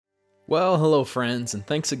Well, hello, friends, and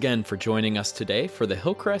thanks again for joining us today for the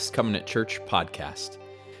Hillcrest Covenant Church podcast.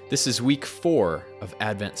 This is week 4 of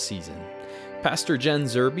Advent season. Pastor Jen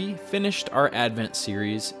Zerby finished our Advent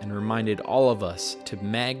series and reminded all of us to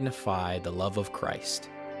magnify the love of Christ.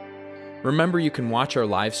 Remember, you can watch our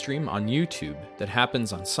live stream on YouTube that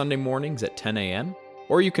happens on Sunday mornings at 10 a.m.,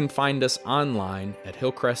 or you can find us online at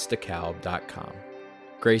hillcrestdekalb.com.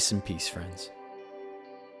 Grace and peace, friends.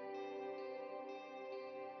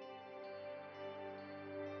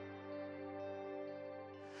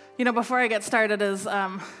 You know, before I get started, as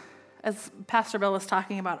Pastor Bill was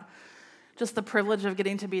talking about, just the privilege of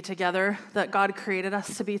getting to be together, that God created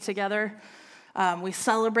us to be together. We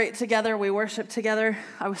celebrate together, we worship together.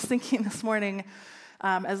 I was thinking this morning,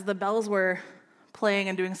 as the bells were playing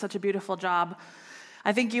and doing such a beautiful job,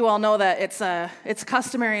 I think you all know that it's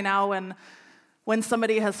customary now when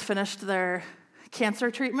somebody has finished their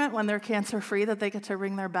cancer treatment, when they're cancer-free, that they get to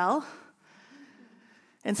ring their bell.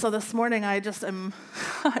 And so this morning, I'm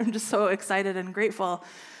just so excited and grateful.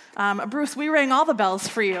 Bruce, we rang all the bells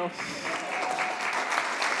for you.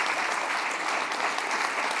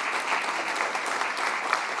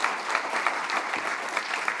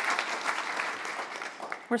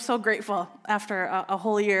 We're so grateful after a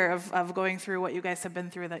whole year of going through what you guys have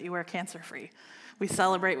been through that you are cancer-free. We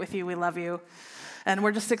celebrate with you, we love you, and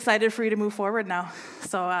we're just excited for you to move forward now.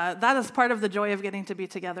 So that is part of the joy of getting to be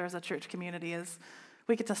together as a church community is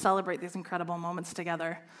we get to celebrate these incredible moments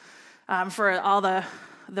together. For all the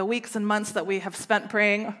weeks and months that we have spent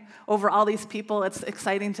praying over all these people, it's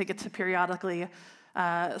exciting to get to periodically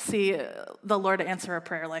see the Lord answer a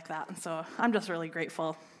prayer like that. And so I'm just really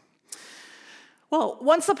grateful. Well,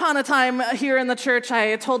 once upon a time here in the church,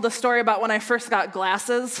 I told the story about when I first got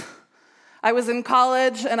glasses. I was in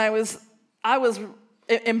college, and I was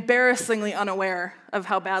embarrassingly unaware of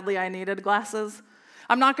how badly I needed glasses.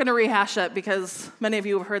 I'm not going to rehash it because many of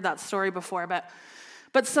you have heard that story before,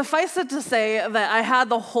 but suffice it to say that I had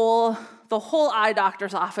the whole eye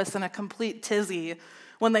doctor's office in a complete tizzy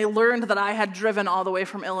when they learned that I had driven all the way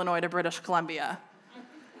from Illinois to British Columbia,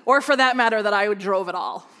 or for that matter, that I drove it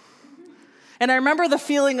all. And I remember the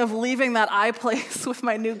feeling of leaving that eye place with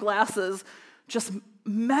my new glasses, just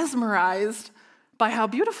mesmerized by how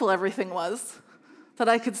beautiful everything was, that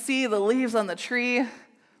I could see the leaves on the tree,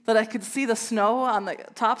 that I could see the snow on the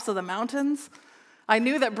tops of the mountains. I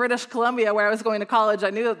knew that British Columbia, where I was going to college, I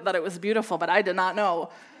knew that it was beautiful, but I did not know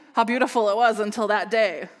how beautiful it was until that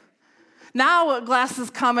day. Now glasses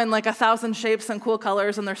come in like 1,000 shapes and cool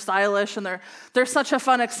colors, and they're stylish, and they're such a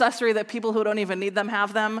fun accessory that people who don't even need them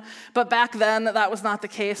have them. But back then, that was not the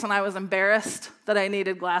case, and I was embarrassed that I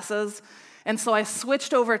needed glasses. And so I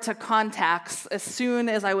switched over to contacts as soon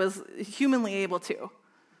as I was humanly able to.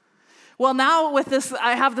 Well, now with this,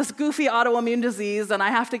 I have this goofy autoimmune disease, and I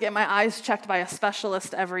have to get my eyes checked by a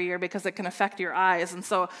specialist every year because it can affect your eyes. And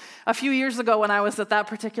so a few years ago when I was at that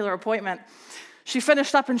particular appointment, she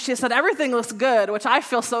finished up and she said, "Everything looks good," which I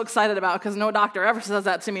feel so excited about because no doctor ever says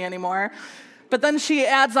that to me anymore. But then she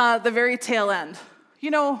adds on at the very tail end,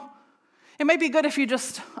 "You know, it might be good if you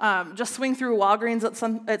just swing through Walgreens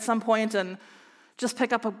at some point and just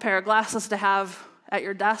pick up a pair of glasses to have at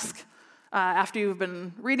your desk after you've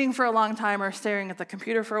been reading for a long time or staring at the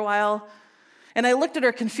computer for a while." And I looked at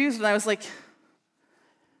her confused, and I was like,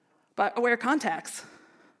 "But I wear contacts."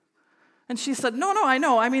 And she said, No, I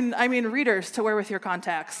know. I mean readers to wear with your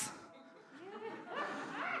contacts."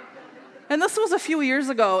 And this was a few years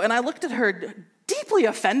ago, and I looked at her deeply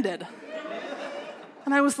offended.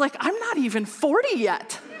 And I was like, "I'm not even 40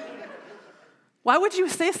 yet. Why would you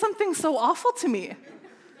say something so awful to me?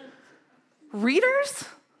 Readers?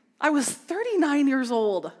 I was 39 years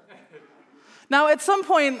old." Now, at some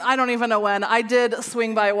point, I don't even know when, I did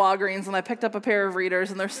swing by Walgreens, and I picked up a pair of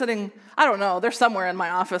readers, and they're sitting, I don't know, they're somewhere in my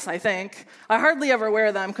office, I think. I hardly ever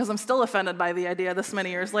wear them because I'm still offended by the idea this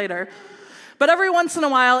many years later. But every once in a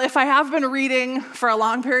while, if I have been reading for a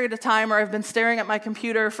long period of time, or I've been staring at my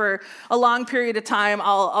computer for a long period of time,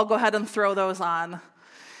 I'll go ahead and throw those on.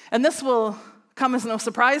 And this will come as no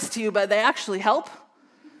surprise to you, but they actually help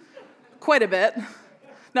quite a bit.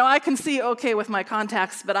 Now, I can see okay with my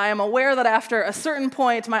contacts, but I am aware that after a certain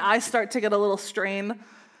point, my eyes start to get a little strained.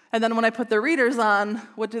 And then when I put the readers on,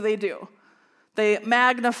 what do? They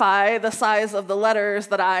magnify the size of the letters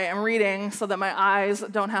that I am reading so that my eyes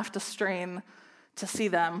don't have to strain to see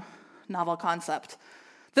them. Novel concept.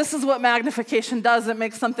 This is what magnification does. It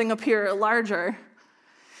makes something appear larger.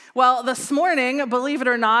 Well, this morning, believe it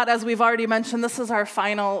or not, as we've already mentioned, this is our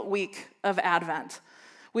final week of Advent.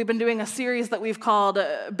 We've been doing a series that we've called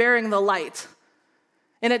Bearing the Light.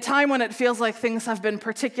 In a time when it feels like things have been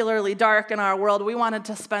particularly dark in our world, we wanted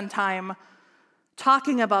to spend time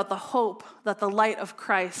talking about the hope that the light of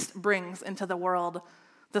Christ brings into the world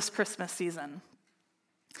this Christmas season.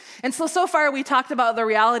 And so far we talked about the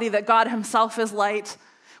reality that God himself is light.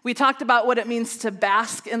 We talked about what it means to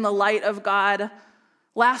bask in the light of God.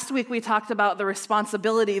 Last week we talked about the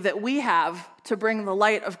responsibility that we have to bring the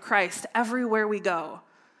light of Christ everywhere we go.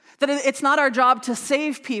 That it's not our job to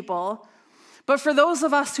save people, but for those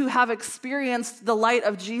of us who have experienced the light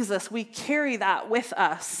of Jesus, we carry that with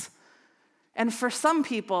us. And for some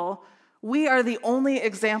people, we are the only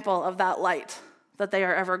example of that light that they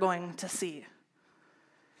are ever going to see.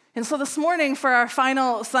 And so this morning, for our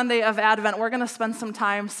final Sunday of Advent, we're going to spend some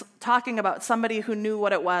time talking about somebody who knew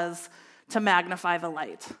what it was to magnify the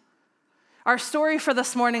light. Our story for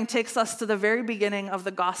this morning takes us to the very beginning of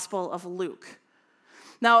the Gospel of Luke.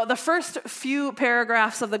 Now, the first few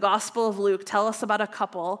paragraphs of the Gospel of Luke tell us about a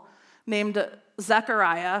couple named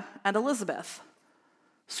Zechariah and Elizabeth.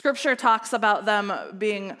 Scripture talks about them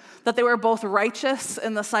being, that they were both righteous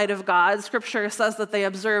in the sight of God. Scripture says that they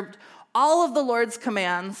observed all of the Lord's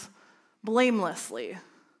commands blamelessly.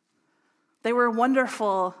 They were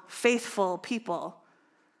wonderful, faithful people,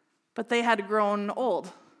 but they had grown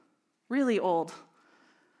old, really old.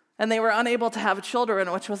 And they were unable to have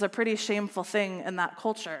children, which was a pretty shameful thing in that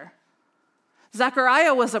culture.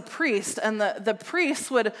 Zechariah was a priest, and the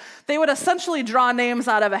priests would essentially draw names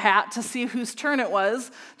out of a hat to see whose turn it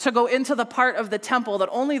was to go into the part of the temple that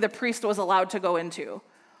only the priest was allowed to go into.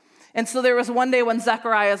 And so there was one day when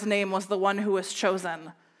Zechariah's name was the one who was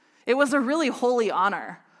chosen. It was a really holy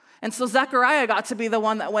honor. And so Zechariah got to be the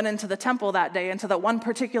one that went into the temple that day, into that one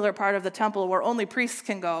particular part of the temple where only priests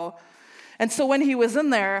can go. And so when he was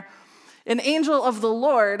in there, an angel of the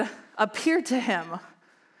Lord appeared to him.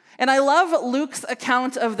 And I love Luke's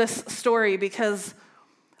account of this story because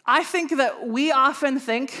I think that we often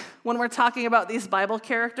think when we're talking about these Bible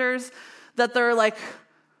characters that they're like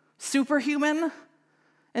superhuman.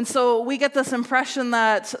 And so we get this impression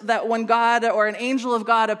that when God or an angel of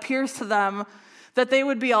God appears to them, that they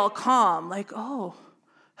would be all calm, like, oh,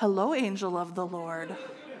 hello, angel of the Lord.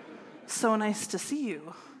 So nice to see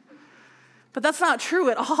you. But that's not true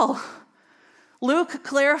at all. Luke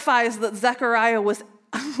clarifies that Zechariah was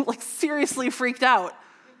like seriously freaked out.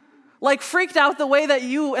 Like freaked out the way that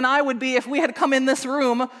you and I would be if we had come in this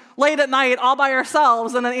room late at night all by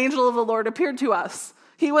ourselves and an angel of the Lord appeared to us.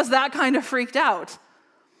 He was that kind of freaked out.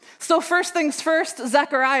 So first things first, Luke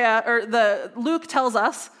tells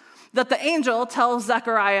us that the angel tells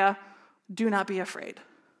Zechariah, do not be afraid.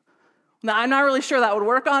 Now, I'm not really sure that would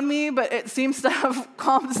work on me, but it seems to have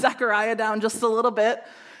calmed Zechariah down just a little bit.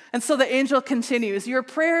 And so the angel continues, your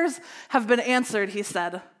prayers have been answered, he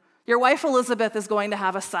said. Your wife Elizabeth is going to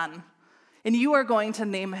have a son, and you are going to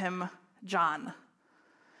name him John.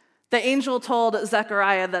 The angel told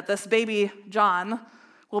Zechariah that this baby, John,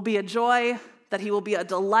 will be a joy, that he will be a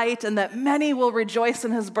delight, and that many will rejoice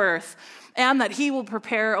in his birth, and that he will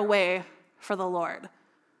prepare a way for the Lord.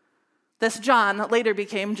 This John later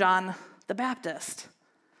became John the Baptist.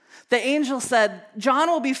 The angel said, John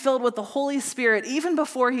will be filled with the Holy Spirit even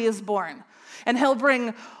before he is born, and he'll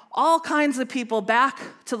bring all kinds of people back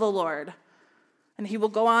to the Lord. And he will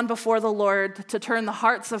go on before the Lord to turn the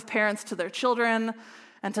hearts of parents to their children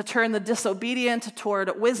and to turn the disobedient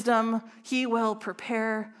toward wisdom. He will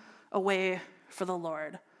prepare a way for the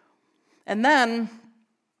Lord. And then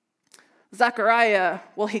Zechariah,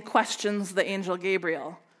 he questions the angel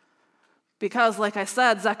Gabriel. Because, like I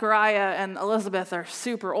said, Zechariah and Elizabeth are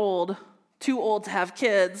super old, too old to have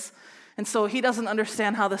kids, and so he doesn't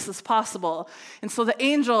understand how this is possible. And so the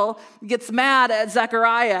angel gets mad at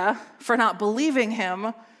Zechariah for not believing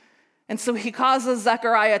him, and so he causes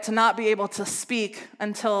Zechariah to not be able to speak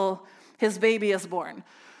until his baby is born,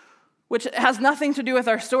 which has nothing to do with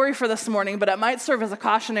our story for this morning, but it might serve as a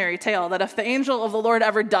cautionary tale that if the angel of the Lord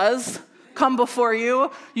ever does come before you,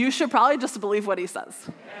 you should probably just believe what he says.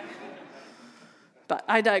 But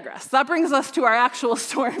I digress. That brings us to our actual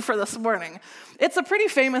story for this morning. It's a pretty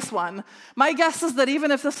famous one. My guess is that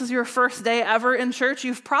even if this is your first day ever in church,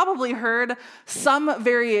 you've probably heard some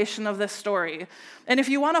variation of this story. And if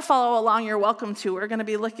you want to follow along, you're welcome to. We're going to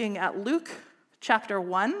be looking at Luke chapter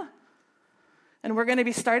 1, and we're going to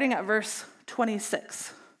be starting at verse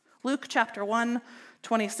 26. Luke chapter 1,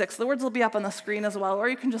 26. The words will be up on the screen as well, or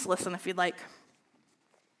you can just listen if you'd like.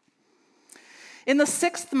 In the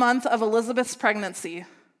 6th month of Elizabeth's pregnancy,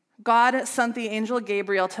 God sent the angel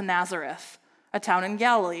Gabriel to Nazareth, a town in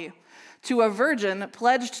Galilee, to a virgin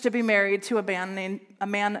pledged to be married to a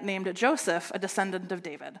man named Joseph, a descendant of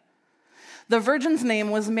David. The virgin's name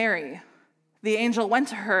was Mary. The angel went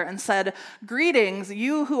to her and said, "Greetings,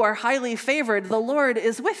 you who are highly favored, the Lord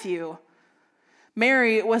is with you."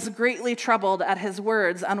 Mary was greatly troubled at his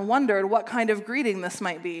words and wondered what kind of greeting this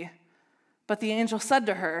might be. But the angel said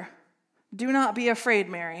to her, "Do not be afraid,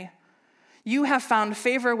 Mary. You have found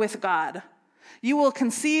favor with God. You will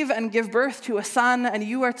conceive and give birth to a son, and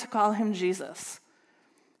you are to call him Jesus.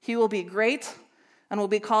 He will be great and will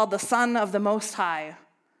be called the Son of the Most High.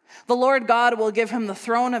 The Lord God will give him the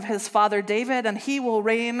throne of his father David, and he will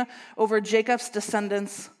reign over Jacob's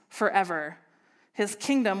descendants forever. His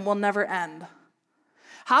kingdom will never end."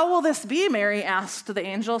 "How will this be," Mary asked the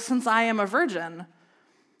angel, "since I am a virgin?"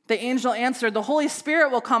 The angel answered, "The Holy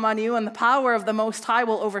Spirit will come on you, and the power of the Most High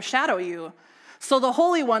will overshadow you. So the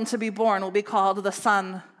Holy One to be born will be called the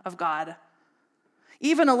Son of God.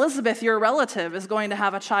 Even Elizabeth, your relative, is going to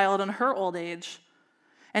have a child in her old age.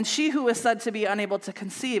 And she who is said to be unable to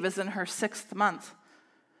conceive is in her 6th month.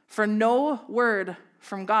 For no word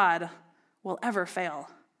from God will ever fail."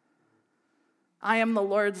 "I am the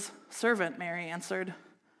Lord's servant," Mary answered.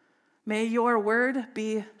 "May your word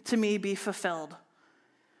to me be fulfilled."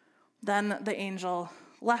 Then the angel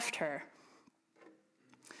left her.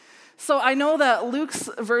 So I know that Luke's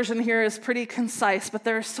version here is pretty concise, but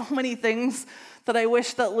there are so many things that I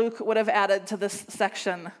wish that Luke would have added to this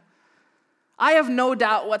section. I have no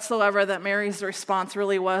doubt whatsoever that Mary's response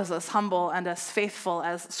really was as humble and as faithful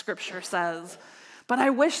as Scripture says. But I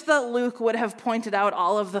wish that Luke would have pointed out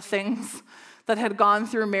all of the things that had gone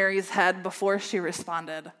through Mary's head before she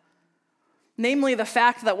responded. Namely, the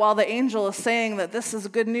fact that while the angel is saying that this is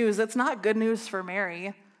good news, it's not good news for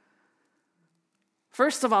Mary.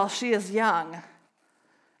 First of all, she is young,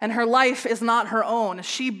 and her life is not her own.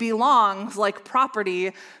 She belongs like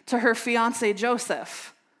property to her fiancé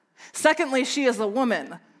Joseph. Secondly, she is a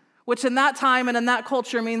woman, which in that time and in that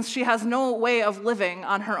culture means she has no way of living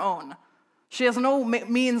on her own. She has no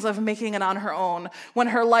means of making it on her own when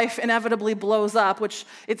her life inevitably blows up, which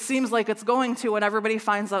it seems like it's going to when everybody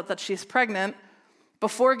finds out that she's pregnant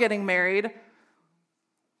before getting married,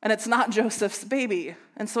 and it's not Joseph's baby.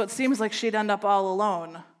 And so it seems like she'd end up all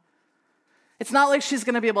alone. It's not like she's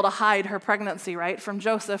going to be able to hide her pregnancy, right, from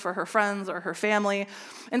Joseph or her friends or her family.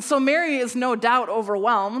 And so Mary is no doubt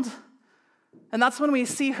overwhelmed. And that's when we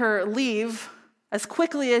see her leave as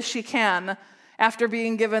quickly as she can after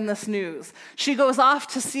being given this news. She goes off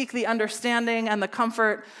to seek the understanding and the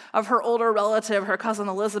comfort of her older relative, her cousin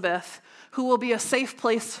Elizabeth, who will be a safe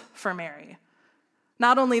place for Mary.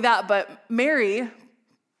 Not only that, but Mary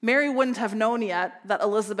wouldn't have known yet that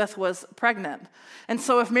Elizabeth was pregnant. And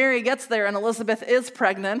so if Mary gets there and Elizabeth is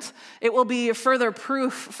pregnant, it will be further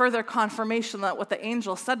proof, further confirmation that what the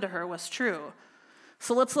angel said to her was true.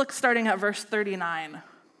 So let's look starting at verse 39.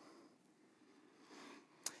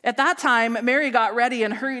 At that time, Mary got ready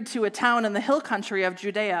and hurried to a town in the hill country of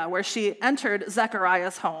Judea, where she entered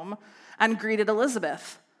Zechariah's home and greeted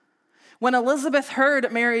Elizabeth. When Elizabeth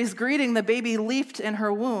heard Mary's greeting, the baby leaped in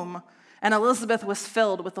her womb, and Elizabeth was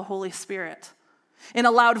filled with the Holy Spirit. In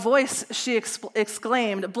a loud voice, she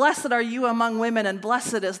exclaimed, "Blessed are you among women, and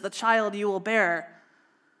blessed is the child you will bear.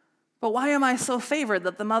 But why am I so favored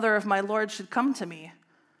that the mother of my Lord should come to me?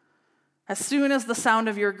 As soon as the sound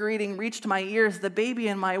of your greeting reached my ears, the baby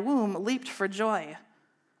in my womb leaped for joy.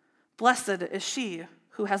 Blessed is she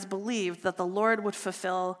who has believed that the Lord would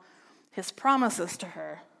fulfill his promises to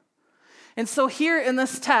her." And so here in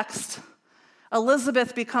this text,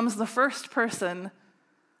 Elizabeth becomes the first person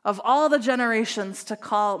of all the generations to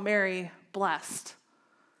call Mary blessed.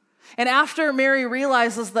 And after Mary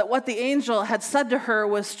realizes that what the angel had said to her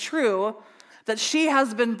was true, that she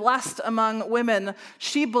has been blessed among women,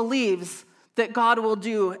 she believes that God will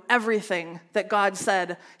do everything that God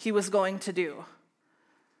said he was going to do.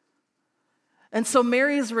 And so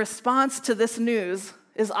Mary's response to this news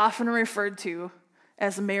is often referred to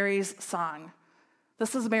as Mary's song.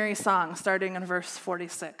 This is Mary's song, starting in verse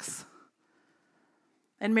 46.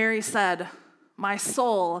 And Mary said, "My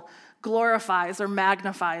soul glorifies or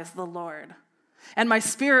magnifies the Lord, and my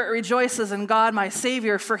spirit rejoices in God my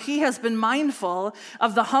Savior, for he has been mindful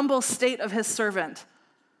of the humble state of his servant.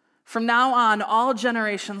 From now on, all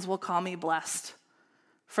generations will call me blessed,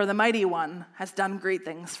 for the Mighty One has done great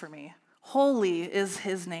things for me. Holy is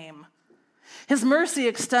his name. His mercy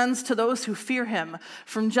extends to those who fear him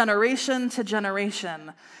from generation to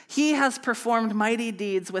generation. He has performed mighty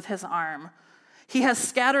deeds with his arm. He has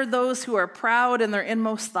scattered those who are proud in their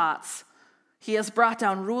inmost thoughts. He has brought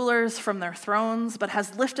down rulers from their thrones, but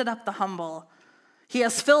has lifted up the humble. He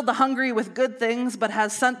has filled the hungry with good things, but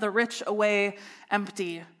has sent the rich away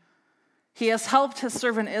empty. He has helped his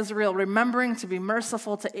servant Israel, remembering to be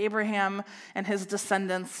merciful to Abraham and his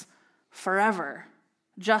descendants forever,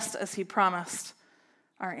 just as he promised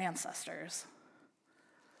our ancestors.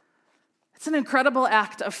 It's an incredible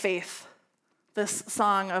act of faith, this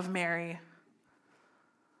Song of Mary.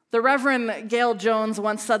 The Reverend Gail Jones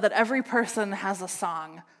once said that every person has a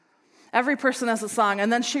song. Every person has a song.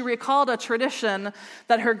 And then she recalled a tradition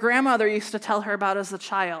that her grandmother used to tell her about as a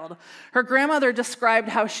child. Her grandmother described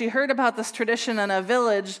how she heard about this tradition in a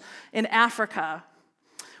village in Africa,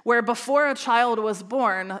 where before a child was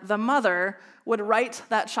born, the mother would write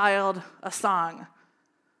that child a song.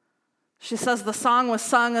 She says the song was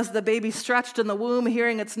sung as the baby stretched in the womb,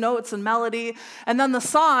 hearing its notes and melody, and then the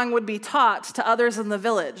song would be taught to others in the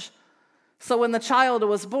village. So when the child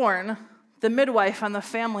was born, the midwife and the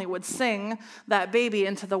family would sing that baby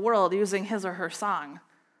into the world using his or her song.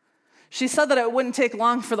 She said that it wouldn't take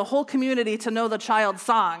long for the whole community to know the child's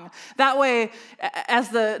song. That way, as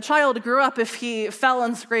the child grew up, if he fell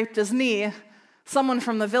and scraped his knee, someone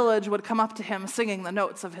from the village would come up to him singing the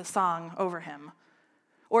notes of his song over him.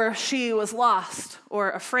 Or if she was lost or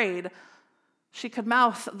afraid, she could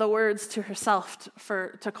mouth the words to herself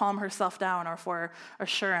to calm herself down or for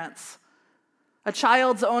assurance. A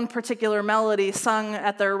child's own particular melody sung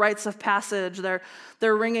at their rites of passage, they're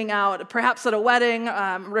ringing out, perhaps at a wedding,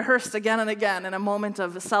 rehearsed again and again in a moment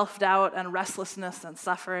of self-doubt and restlessness and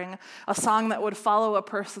suffering, a song that would follow a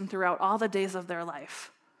person throughout all the days of their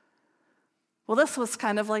life. Well, this was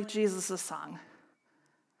kind of like Jesus' song.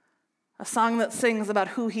 A song that sings about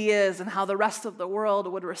who he is and how the rest of the world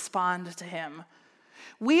would respond to him.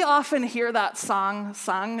 We often hear that song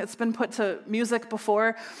sung. It's been put to music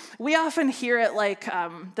before. We often hear it like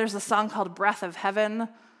there's a song called Breath of Heaven.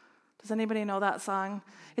 Does anybody know that song?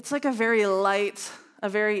 It's like a very light, a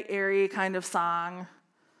very airy kind of song.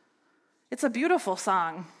 It's a beautiful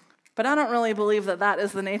song, but I don't really believe that that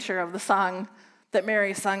is the nature of the song that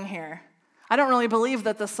Mary sung here. I don't really believe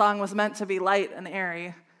that the song was meant to be light and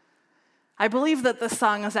airy. I believe that this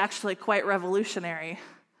song is actually quite revolutionary.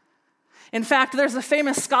 In fact, there's a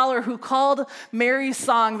famous scholar who called Mary's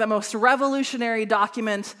song the most revolutionary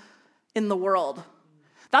document in the world.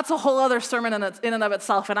 That's a whole other sermon in and of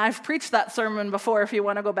itself, and I've preached that sermon before if you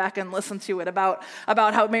want to go back and listen to it about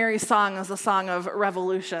how Mary's song is a song of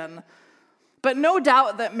revolution. But no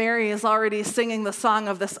doubt that Mary is already singing the song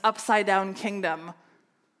of this upside-down kingdom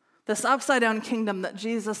that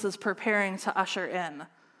Jesus is preparing to usher in.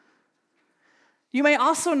 You may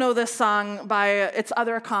also know this song by its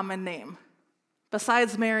other common name.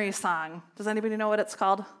 Besides Mary's song, does anybody know what it's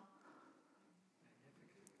called?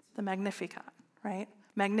 The Magnificat, right?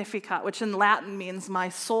 Magnificat, which in Latin means my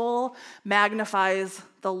soul magnifies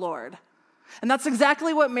the Lord. And that's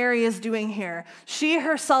exactly what Mary is doing here. She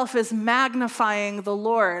herself is magnifying the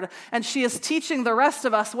Lord, and she is teaching the rest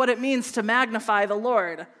of us what it means to magnify the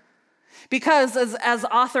Lord. Because, as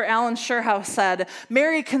author Alan Sherhouse said,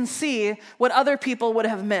 Mary can see what other people would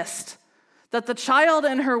have missed, that the child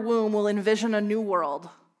in her womb will envision a new world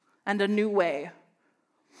and a new way.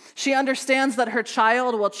 She understands that her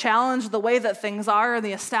child will challenge the way that things are and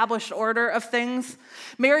the established order of things.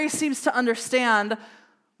 Mary seems to understand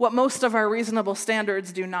what most of our reasonable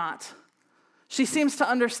standards do not. She seems to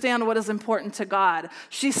understand what is important to God.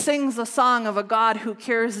 She sings a song of a God who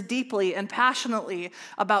cares deeply and passionately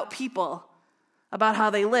about people, about how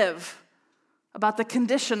they live, about the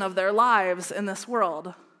condition of their lives in this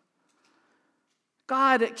world.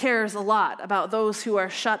 God cares a lot about those who are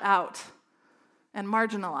shut out and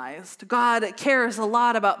marginalized. God cares a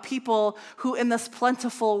lot about people who in this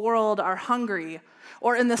plentiful world are hungry,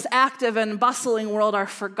 or in this active and bustling world are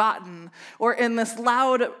forgotten, or in this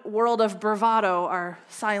loud world of bravado are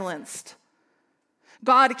silenced.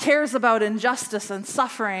 God cares about injustice and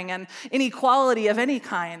suffering and inequality of any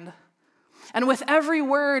kind. And with every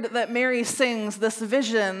word that Mary sings, this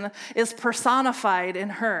vision is personified in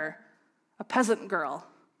her, a peasant girl,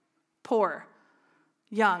 poor,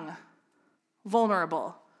 young,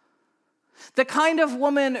 vulnerable. The kind of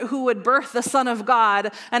woman who would birth the Son of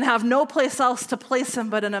God and have no place else to place him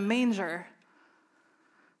but in a manger.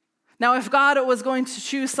 Now, if God was going to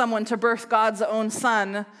choose someone to birth God's own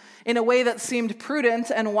Son in a way that seemed prudent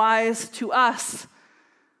and wise to us,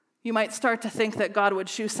 you might start to think that God would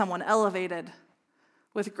choose someone elevated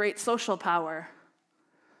with great social power.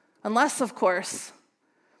 Unless, of course,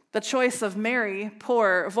 the choice of Mary,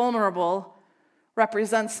 poor, vulnerable,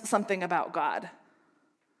 represents something about God.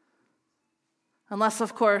 Unless,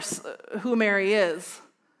 of course, who Mary is,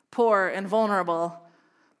 poor and vulnerable,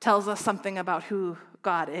 tells us something about who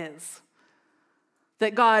God is.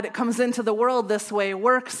 That God comes into the world this way,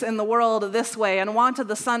 works in the world this way, and wanted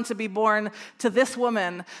the Son to be born to this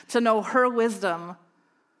woman, to know her wisdom,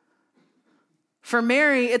 For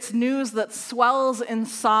Mary, it's news that swells in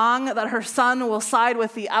song that her son will side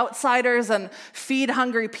with the outsiders and feed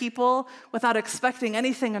hungry people without expecting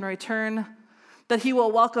anything in return, that he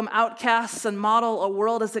will welcome outcasts and model a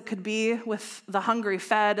world as it could be with the hungry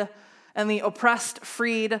fed and the oppressed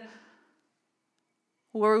freed,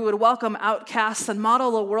 where we would welcome outcasts and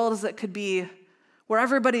model a world as it could be, where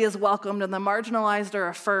everybody is welcomed and the marginalized are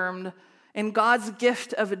affirmed in God's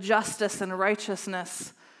gift of justice and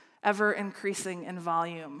righteousness, ever increasing in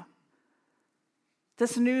volume.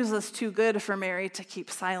 This news is too good for Mary to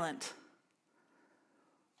keep silent.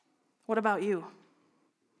 What about you?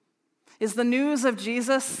 Is the news of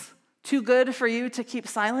Jesus too good for you to keep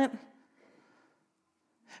silent?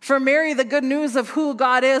 For Mary, the good news of who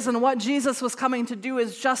God is and what Jesus was coming to do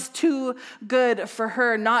is just too good for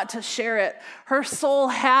her not to share it. Her soul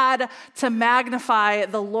had to magnify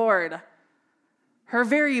the Lord. Her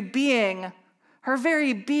very being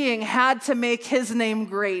had to make his name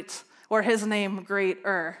great, or his name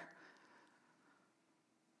greater.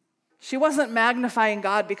 She wasn't magnifying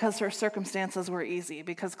God because her circumstances were easy,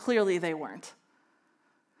 because clearly they weren't.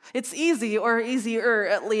 It's easy, or easier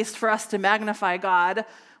at least, for us to magnify God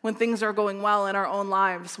when things are going well in our own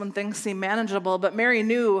lives, when things seem manageable. But Mary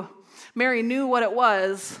knew what it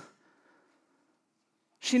was.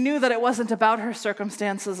 She knew that it wasn't about her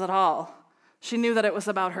circumstances at all. She knew that it was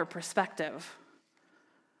about her perspective.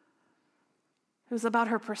 It was about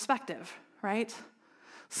her perspective, right?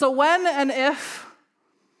 So when and if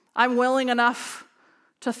I'm willing enough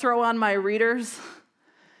to throw on my readers,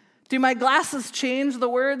 do my glasses change the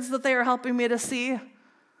words that they are helping me to see?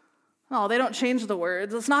 No, they don't change the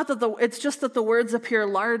words. It's just that the words appear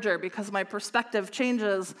larger because my perspective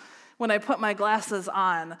changes when I put my glasses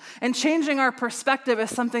on. And changing our perspective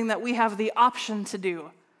is something that we have the option to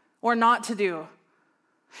do or not to do.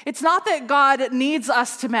 It's not that God needs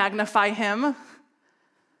us to magnify him.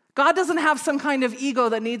 God doesn't have some kind of ego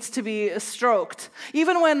that needs to be stroked.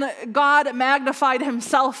 Even when God magnified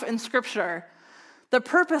himself in Scripture, the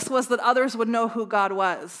purpose was that others would know who God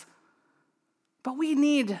was. But we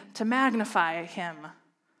need to magnify him.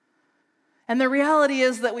 And the reality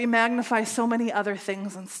is that we magnify so many other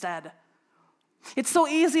things instead. It's so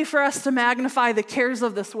easy for us to magnify the cares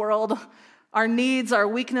of this world, our needs, our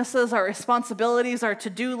weaknesses, our responsibilities, our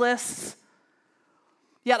to-do lists.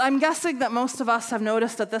 Yet I'm guessing that most of us have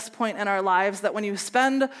noticed at this point in our lives that when you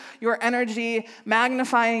spend your energy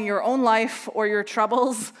magnifying your own life or your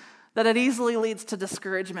troubles, that it easily leads to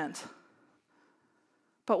discouragement.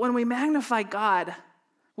 But when we magnify God,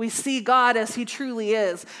 we see God as he truly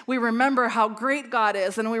is. We remember how great God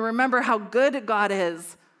is, and we remember how good God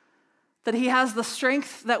is, that he has the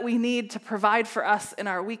strength that we need to provide for us in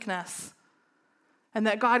our weakness, and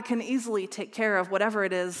that God can easily take care of whatever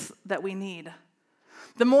it is that we need.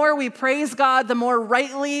 The more we praise God, the more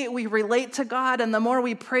rightly we relate to God, and the more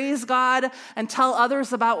we praise God and tell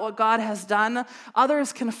others about what God has done,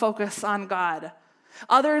 others can focus on God.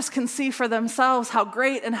 Others can see for themselves how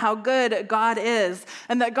great and how good God is,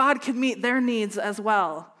 and that God can meet their needs as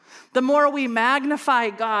well. The more we magnify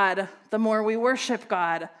God, the more we worship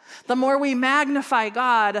God. The more we magnify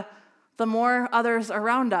God, the more others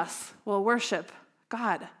around us will worship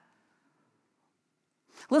God.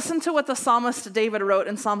 Listen to what the psalmist David wrote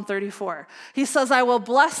in Psalm 34. He says, "I will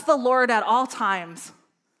bless the Lord at all times.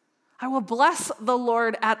 I will bless the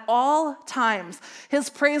Lord at all times. His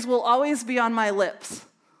praise will always be on my lips.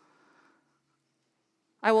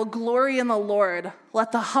 I will glory in the Lord.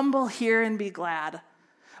 Let the humble hear and be glad.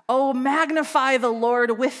 Oh, magnify the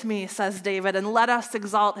Lord with me," says David, "and let us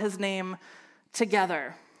exalt his name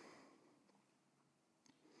together."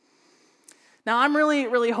 Now, I'm really,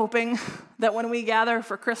 really hoping that when we gather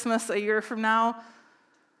for Christmas a year from now,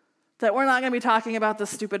 that we're not going to be talking about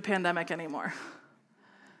this stupid pandemic anymore.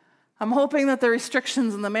 I'm hoping that the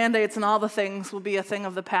restrictions and the mandates and all the things will be a thing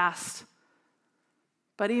of the past.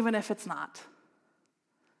 But even if it's not,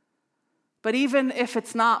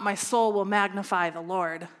 my soul will magnify the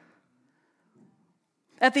Lord.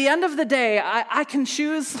 At the end of the day, I can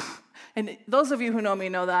choose, and those of you who know me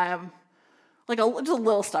know that I am like just a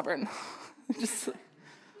little stubborn. just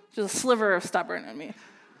a sliver of stubborn in me.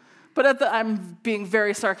 But I'm being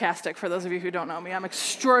very sarcastic for those of you who don't know me. I'm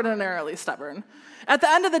extraordinarily stubborn. At the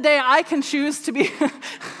end of the day, I can choose to be...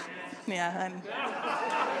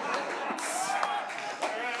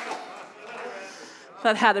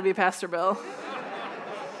 That had to be Pastor Bill.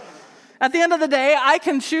 At the end of the day, I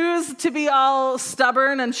can choose to be all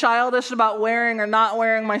stubborn and childish about wearing or not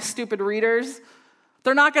wearing my stupid readers.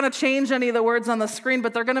 They're not going to change any of the words on the screen,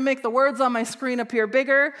 but they're going to make the words on my screen appear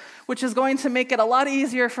bigger, which is going to make it a lot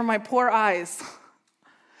easier for my poor eyes.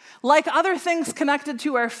 Like other things connected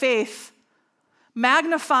to our faith,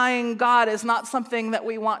 magnifying God is not something that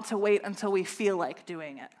we want to wait until we feel like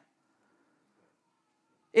doing it.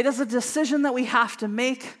 It is a decision that we have to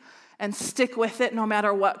make and stick with it no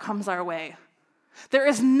matter what comes our way. There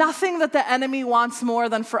is nothing that the enemy wants more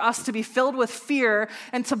than for us to be filled with fear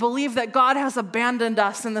and to believe that God has abandoned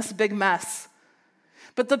us in this big mess.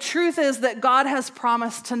 But the truth is that God has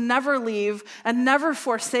promised to never leave and never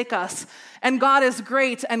forsake us, and God is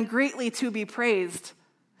great and greatly to be praised.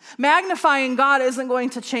 Magnifying God isn't going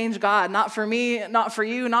to change God, not for me, not for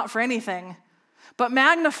you, not for anything. But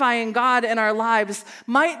magnifying God in our lives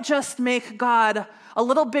might just make God a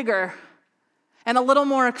little bigger and a little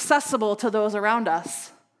more accessible to those around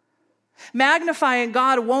us. Magnifying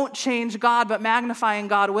God won't change God, but magnifying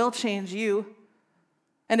God will change you,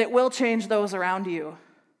 and it will change those around you.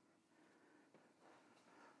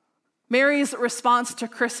 Mary's response to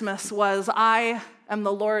Christmas was, "I am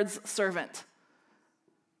the Lord's servant.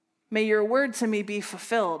 May your word to me be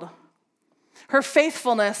fulfilled." Her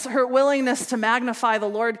faithfulness, her willingness to magnify the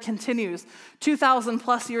Lord continues. 2,000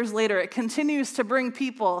 plus years later, it continues to bring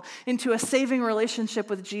people into a saving relationship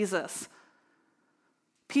with Jesus.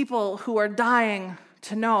 People who are dying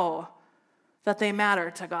to know that they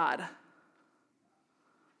matter to God.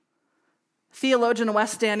 Theologian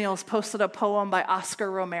Wes Daniels posted a poem by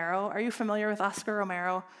Oscar Romero. Are you familiar with Oscar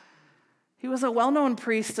Romero? He was a well-known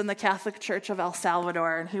priest in the Catholic Church of El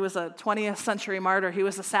Salvador, and he was a 20th century martyr. He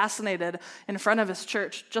was assassinated in front of his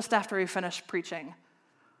church just after he finished preaching.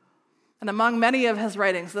 And among many of his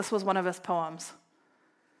writings, this was one of his poems.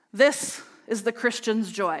 "This is the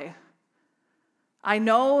Christian's joy. I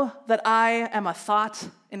know that I am a thought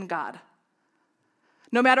in God.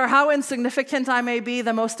 No matter how insignificant I may be,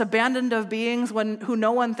 the most abandoned of beings who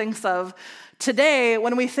no one thinks of, today,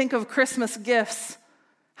 when we think of Christmas gifts,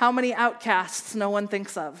 how many outcasts no one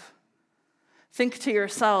thinks of. Think to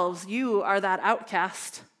yourselves, you are that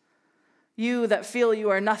outcast. You that feel you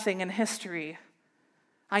are nothing in history.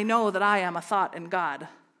 I know that I am a thought in God.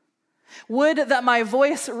 Would that my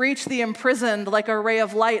voice reach the imprisoned like a ray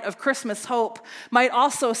of light of Christmas hope, might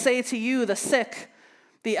also say to you, the sick,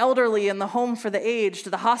 the elderly in the home for the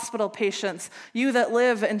aged, the hospital patients, you that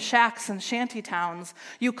live in shacks and shanty towns,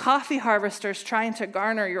 you coffee harvesters trying to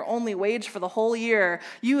garner your only wage for the whole year,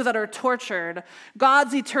 you that are tortured,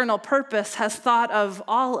 God's eternal purpose has thought of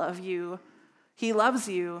all of you. He loves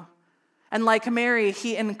you. And like Mary,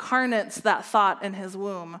 he incarnates that thought in his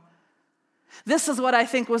womb. This is what I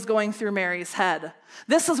think was going through Mary's head.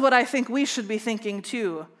 This is what I think we should be thinking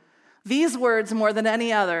too. These words, more than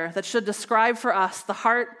any other, that should describe for us the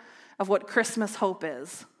heart of what Christmas hope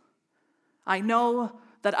is. I know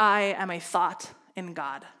that I am a thought in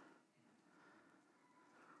God.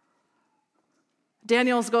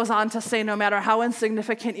 Daniels goes on to say, no matter how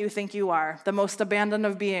insignificant you think you are, the most abandoned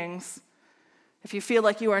of beings, if you feel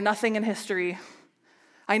like you are nothing in history,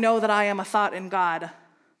 I know that I am a thought in God.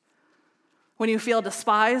 When you feel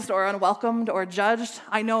despised or unwelcomed or judged,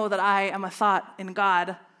 I know that I am a thought in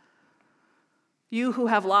God. You who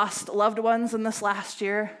have lost loved ones in this last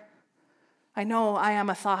year, I know I am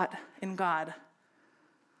a thought in God.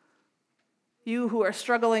 You who are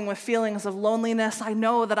struggling with feelings of loneliness, I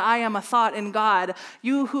know that I am a thought in God.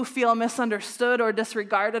 You who feel misunderstood or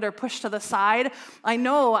disregarded or pushed to the side, I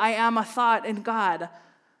know I am a thought in God.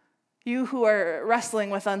 You who are wrestling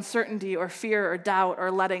with uncertainty or fear or doubt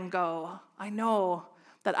or letting go, I know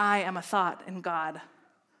that I am a thought in God.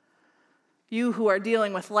 You who are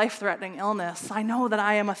dealing with life-threatening illness, I know that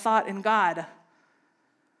I am a thought in God.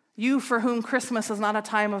 You for whom Christmas is not a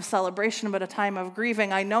time of celebration but a time of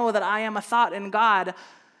grieving, I know that I am a thought in God.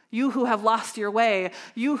 You who have lost your way,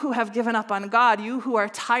 you who have given up on God, you who are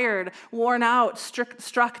tired, worn out,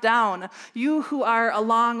 struck down, you who are a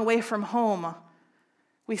long way from home,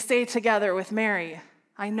 we stay together with Mary.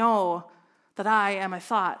 I know that I am a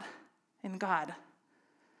thought in God.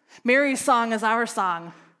 Mary's song is our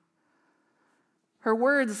song. Her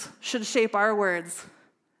words should shape our words.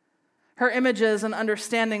 Her images and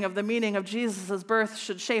understanding of the meaning of Jesus' birth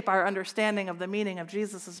should shape our understanding of the meaning of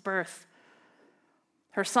Jesus' birth.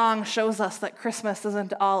 Her song shows us that Christmas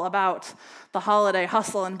isn't all about the holiday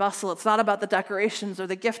hustle and bustle. It's not about the decorations or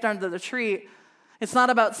the gift under the tree. It's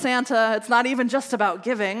not about Santa. It's not even just about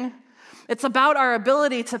giving. It's about our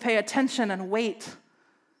ability to pay attention and wait.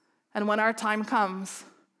 And when our time comes,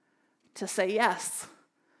 to say yes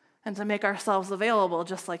and to make ourselves available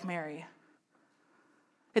just like Mary.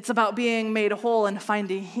 It's about being made whole and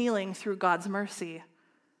finding healing through God's mercy.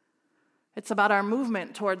 It's about our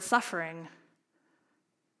movement towards suffering,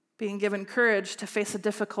 being given courage to face a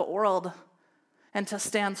difficult world and to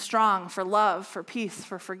stand strong for love, for peace,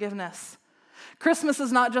 for forgiveness. Christmas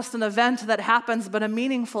is not just an event that happens, but a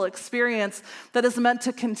meaningful experience that is meant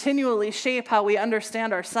to continually shape how we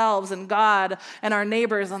understand ourselves and God and our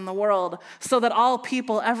neighbors and the world, so that all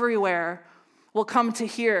people everywhere will come to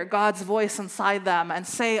hear God's voice inside them and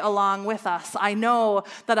say along with us, I know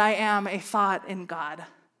that I am a thought in God.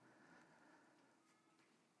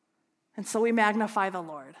 And so we magnify the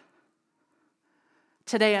Lord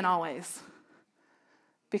today and always,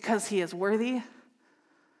 because he is worthy,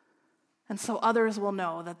 and so others will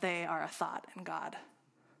know that they are a thought in God.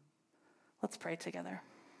 Let's pray together.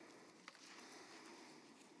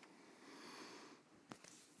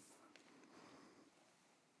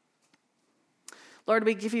 Lord,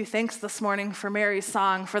 we give you thanks this morning for Mary's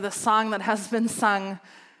song, for the song that has been sung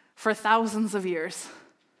for thousands of years.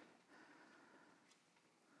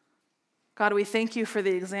 God, we thank you for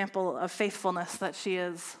the example of faithfulness that she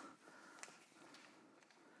is.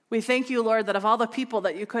 We thank you, Lord, that of all the people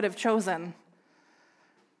that you could have chosen,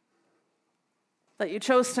 that you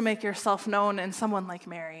chose to make yourself known in someone like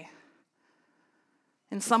Mary,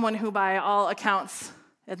 in someone who, by all accounts,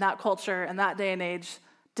 in that culture, in that day and age,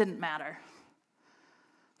 didn't matter.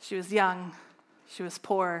 She was young, she was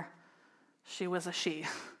poor, she was a she.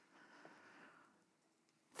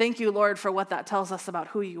 Thank you, Lord, for what that tells us about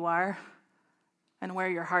who you are and where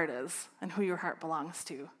your heart is and who your heart belongs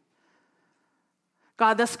to.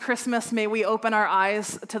 God, this Christmas, may we open our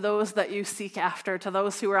eyes to those that you seek after, to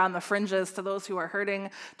those who are on the fringes, to those who are hurting,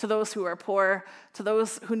 to those who are poor, to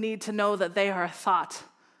those who need to know that they are a thought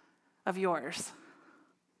of yours.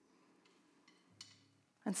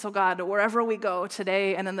 And so, God, wherever we go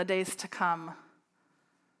today and in the days to come,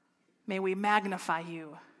 may we magnify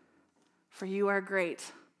you, for you are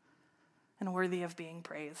great and worthy of being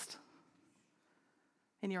praised.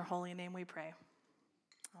 In your holy name we pray.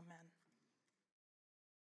 Amen.